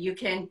rid of it. You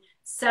can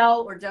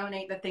sell or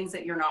donate the things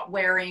that you're not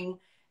wearing,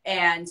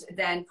 and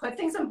then put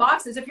things in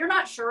boxes. If you're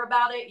not sure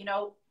about it, you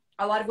know,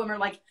 a lot of women are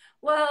like,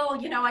 well,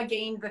 you know, I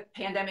gained the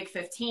pandemic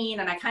 15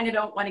 and I kind of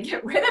don't want to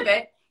get rid of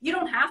it. You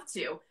don't have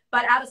to.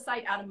 But out of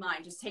sight, out of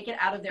mind. Just take it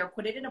out of there,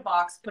 put it in a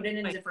box, put it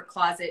in a different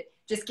closet.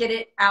 Just get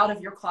it out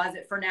of your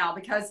closet for now,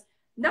 because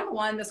number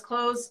one, those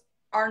clothes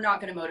are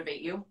not going to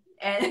motivate you.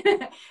 And,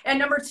 and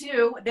number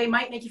two, they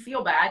might make you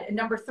feel bad. And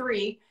number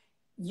three,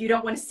 you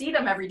don't want to see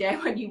them every day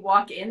when you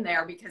walk in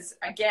there, because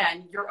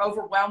again, you're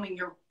overwhelming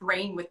your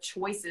brain with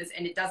choices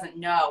and it doesn't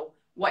know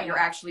what you're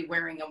actually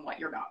wearing and what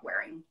you're not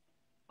wearing.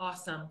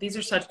 Awesome. These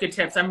are such good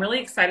tips. I'm really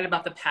excited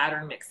about the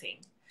pattern mixing.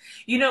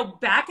 You know,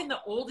 back in the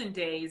olden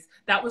days,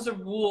 that was a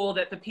rule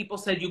that the people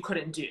said you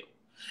couldn't do.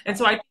 And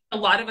so I think a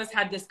lot of us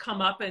had this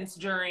comeuppance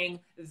during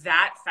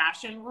that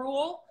fashion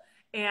rule.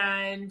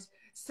 And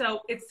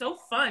so it's so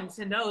fun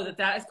to know that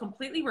that is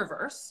completely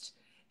reversed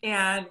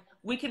and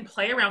we can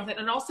play around with it.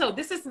 And also,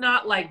 this is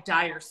not like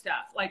dire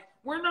stuff. Like,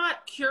 we're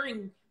not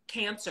curing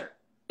cancer.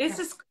 It's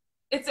just,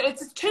 it's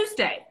a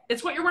Tuesday.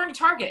 It's what you're wearing at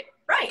Target.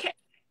 Right.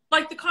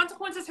 Like, the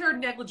consequences here are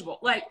negligible.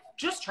 Like,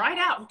 just try it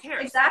out. Who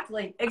cares?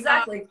 Exactly.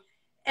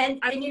 And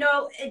you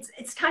know,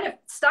 it's kind of,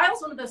 style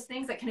is one of those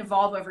things that can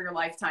evolve over your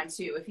lifetime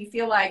too. If you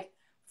feel like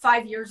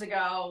 5 years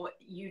ago,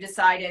 you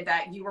decided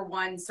that you were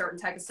one certain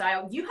type of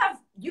style, you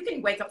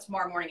can wake up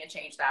tomorrow morning and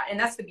change that. And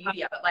that's the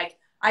beauty of it. Like,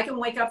 I can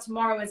wake up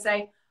tomorrow and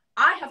say,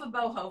 I have a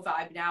boho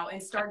vibe now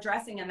and start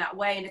dressing in that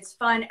way. And it's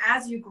fun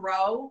as you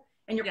grow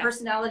and your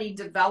personality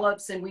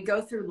develops and we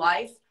go through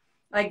life.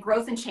 Like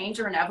growth and change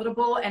are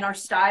inevitable and our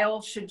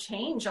style should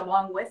change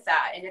along with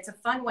that. And it's a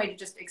fun way to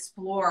just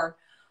explore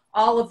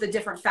all of the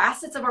different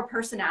facets of our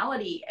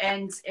personality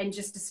and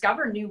just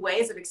discover new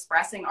ways of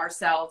expressing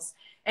ourselves.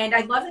 And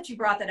I love that you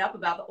brought that up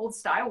about the old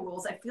style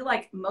rules. I feel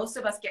like most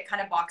of us get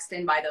kind of boxed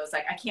in by those.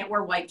 Like I can't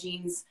wear white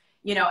jeans,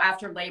 you know,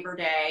 after Labor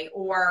Day,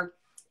 or,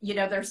 you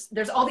know,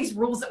 there's all these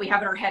rules that we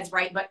have in our heads,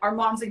 right? But our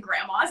moms and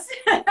grandmas,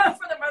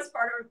 for the most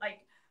part, are like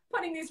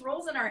putting these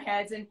rules in our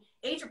heads. And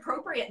age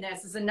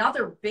appropriateness is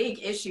another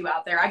big issue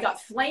out there. I got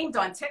flamed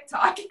on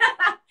TikTok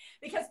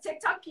because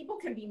TikTok people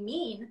can be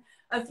mean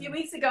a few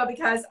weeks ago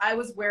because I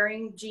was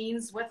wearing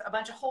jeans with a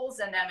bunch of holes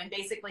in them and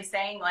basically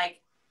saying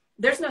like,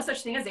 there's no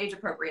such thing as age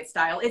appropriate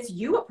style. It's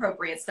you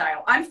appropriate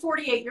style. I'm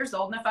 48 years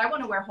old. And if I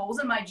want to wear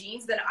holes in my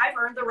jeans, then I've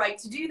earned the right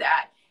to do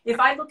that. If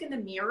I look in the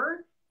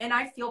mirror and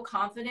I feel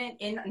confident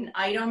in an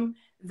item,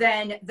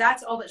 then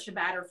that's all that should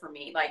matter for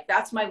me. Like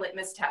that's my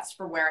litmus test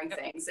for wearing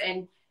things.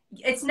 And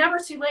it's never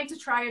too late to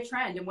try a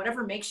trend, and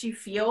whatever makes you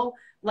feel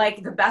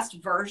like the best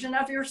version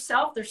of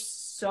yourself. There's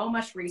so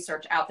much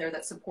research out there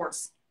that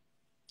supports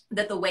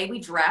that the way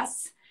we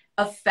dress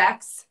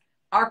affects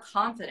our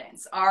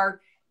confidence, our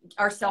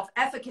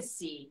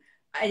self-efficacy.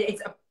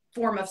 It's a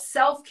form of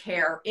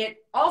self-care.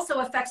 It also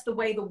affects the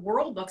way the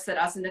world looks at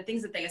us and the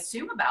things that they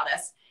assume about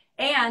us.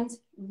 And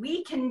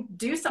we can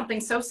do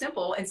something so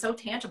simple and so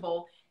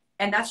tangible,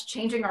 and that's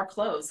changing our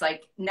clothes.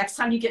 Like next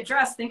time you get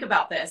dressed, think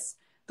about this.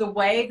 The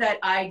way that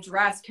I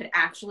dress could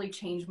actually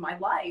change my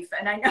life.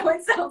 And I know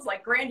it sounds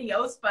like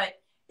grandiose,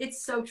 but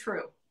it's so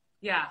true.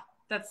 Yeah,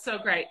 that's so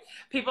great.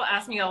 People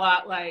ask me a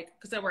lot, like,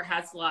 because I wear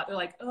hats a lot. They're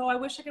like, oh, I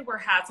wish I could wear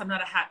hats. I'm not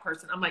a hat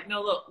person. I'm like,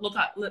 no, look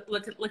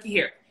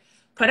here.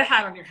 Put a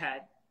hat on your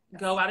head.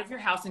 Yes. Go out of your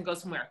house and go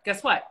somewhere.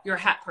 Guess what? You're a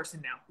hat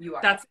person now. You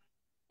are. That's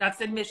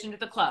admission to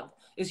the club,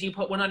 is you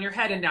put one on your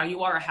head and now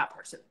you are a hat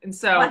person. And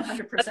so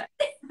 100%.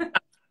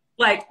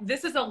 Like,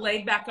 this is a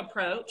laid back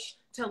approach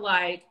to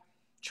like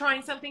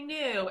trying something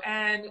new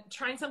and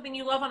trying something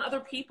you love on other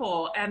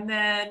people. And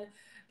then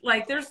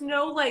like, there's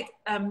no like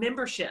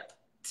membership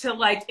to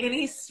like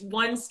any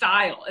one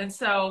style. And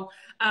so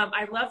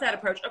I love that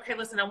approach. Okay,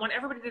 listen, I want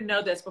everybody to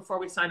know this before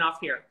we sign off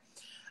here.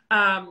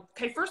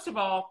 Okay, first of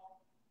all,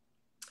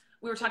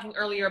 we were talking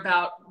earlier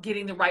about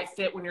getting the right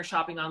fit when you're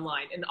shopping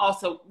online. And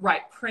also,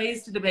 right,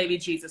 praise to the baby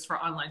Jesus for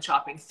online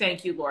shopping.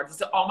 Thank you, Lord. This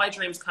is all my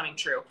dreams coming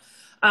true.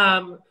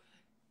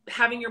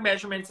 Having your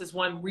measurements is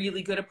one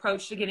really good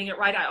approach to getting it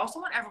right. I also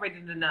want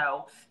everybody to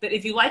know that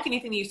if you like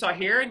anything that you saw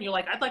here and you're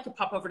like, I'd like to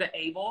pop over to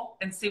Able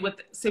and see what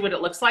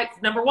it looks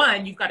like. Number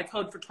one, you've got a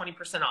code for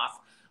 20% off,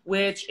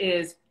 which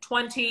is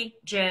 20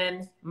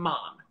 Gen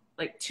Mom,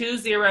 like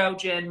 20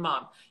 Gen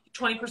Mom,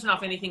 20%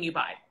 off anything you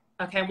buy.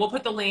 Okay. And we'll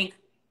put the link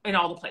in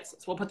all the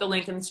places. We'll put the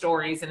link in the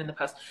stories and in the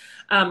post.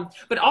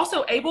 But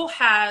also Able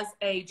has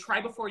a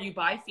try before you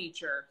buy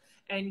feature,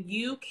 and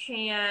you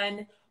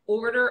can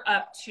order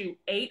up to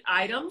 8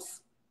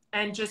 items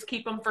and just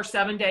keep them for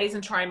 7 days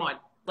and try them on.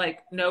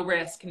 Like no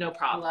risk, no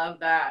problem.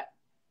 Love that.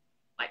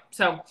 Like,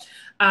 so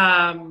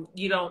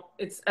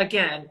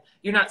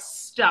you're not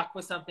stuck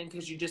with something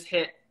because you just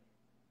hit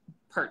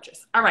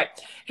purchase. All right.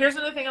 Here's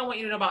another thing I want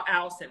you to know about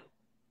Alison.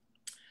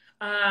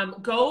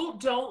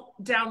 Don't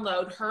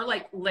download her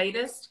like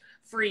latest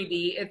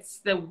freebie. It's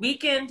the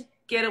weekend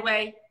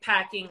getaway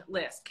packing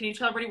list. Can you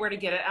tell everybody where to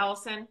get it,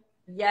 Alison?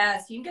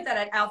 Yes, you can get that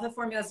at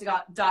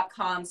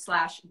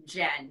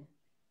alphaformulas.com/Jen.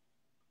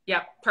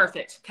 Yep,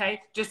 perfect.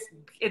 Okay,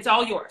 it's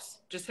all yours.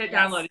 Just hit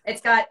download.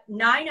 It's got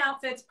 9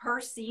 outfits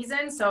per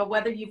season. So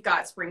whether you've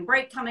got spring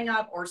break coming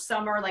up or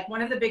summer, like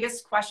one of the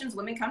biggest questions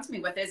women come to me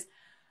with is,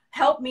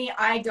 help me,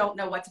 I don't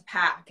know what to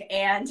pack.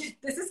 And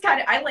this is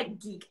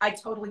I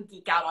totally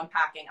geek out on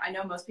packing. I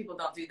know most people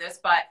don't do this,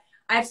 but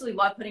I absolutely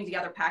love putting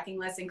together packing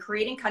lists and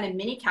creating kind of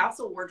mini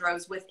capsule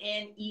wardrobes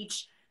within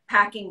each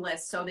packing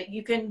list so that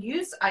you can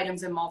use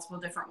items in multiple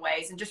different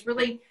ways and just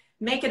really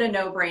make it a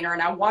no-brainer.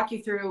 And I'll walk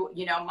you through,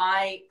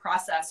 my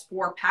process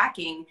for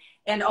packing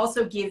and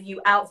also give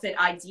you outfit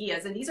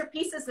ideas. And these are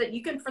pieces that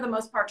you can, for the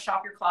most part,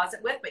 shop your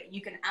closet with, but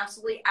you can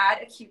absolutely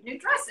add a cute new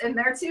dress in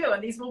there too.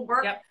 And these will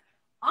work. Yep.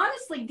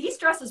 Honestly, these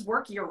dresses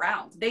work year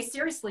round. They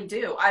seriously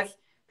do. I've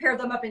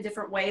paired them up in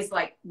different ways,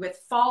 like with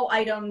fall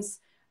items.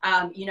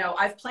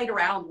 I've played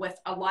around with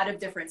a lot of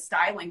different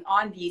styling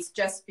on these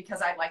just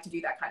because I like to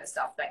do that kind of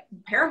stuff. But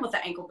pair them with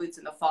the ankle boots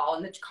in the fall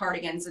and the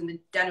cardigans and the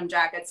denim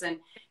jackets, and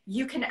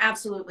you can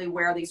absolutely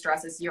wear these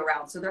dresses year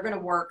round. So they're going to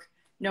work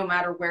no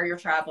matter where you're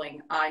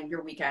traveling on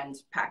your weekend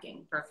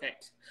packing.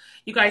 Perfect.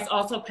 You guys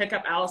also pick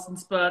up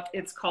Alison's book.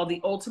 It's called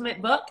The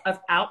Ultimate Book of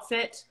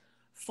Outfit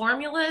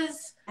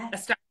Formulas, a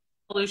style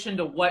solution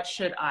to what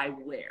should I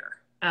wear.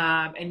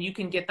 And you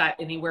can get that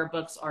anywhere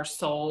books are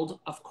sold,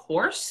 of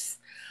course.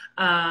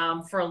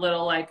 For a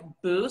little like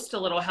boost, a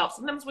little help.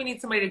 Sometimes we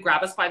need somebody to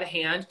grab us by the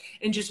hand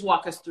and just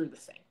walk us through the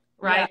thing,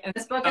 right? Yeah, and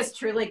this book is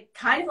truly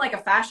kind of like a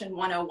fashion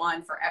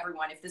 101 for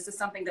everyone. If this is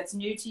something that's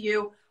new to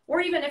you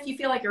or even if you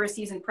feel like you're a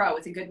seasoned pro,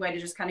 it's a good way to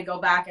just kind of go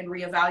back and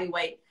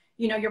reevaluate,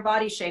 you know, your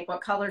body shape,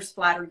 what colors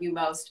flatter you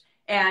most.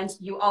 And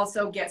you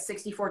also get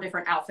 64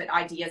 different outfit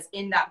ideas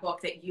in that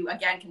book that you,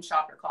 again, can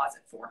shop your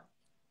closet for.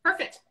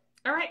 Perfect.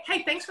 All right.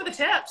 Hey, thanks for the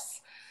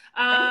tips.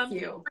 Thank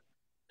you.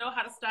 Know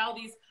how to style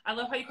these. I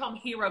love how you call them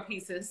hero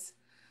pieces,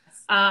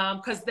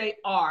 because they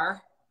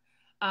are.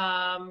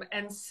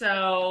 And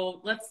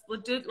so let's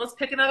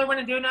pick another one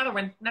and do another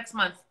one next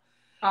month.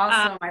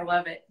 Awesome. I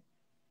love it.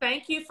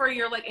 Thank you for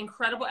your like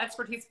incredible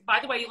expertise. By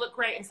the way, you look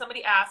great. And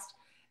somebody asked,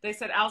 they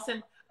said,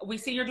 Alison, we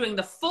see you're doing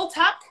the full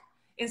tuck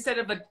instead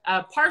of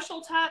a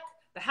partial tuck,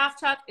 the half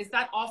tuck. Is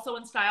that also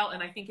in style?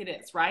 And I think it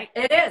is, right?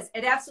 It is.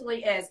 It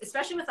absolutely is,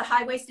 especially with the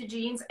high-waisted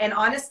jeans. And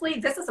honestly,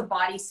 this is a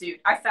bodysuit.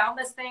 I found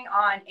this thing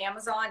on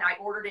Amazon. I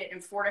ordered it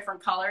in 4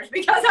 different colors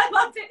because I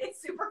loved it.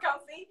 It's super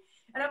comfy.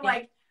 And I'm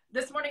like,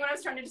 this morning when I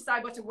was trying to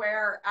decide what to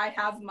wear, I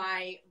have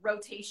my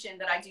rotation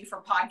that I do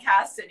for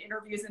podcasts and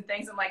interviews and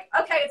things. I'm like,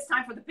 okay, it's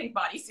time for the pink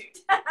bodysuit.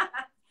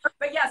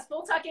 But yes,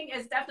 full tucking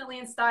is definitely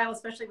in style,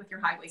 especially with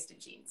your high-waisted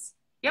jeans.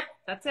 Yep,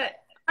 that's it.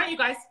 All right, you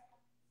guys.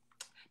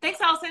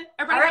 Thanks, Alison.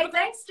 Everybody. All right,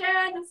 thanks,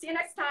 Jen. See you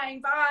next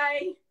time.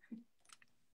 Bye.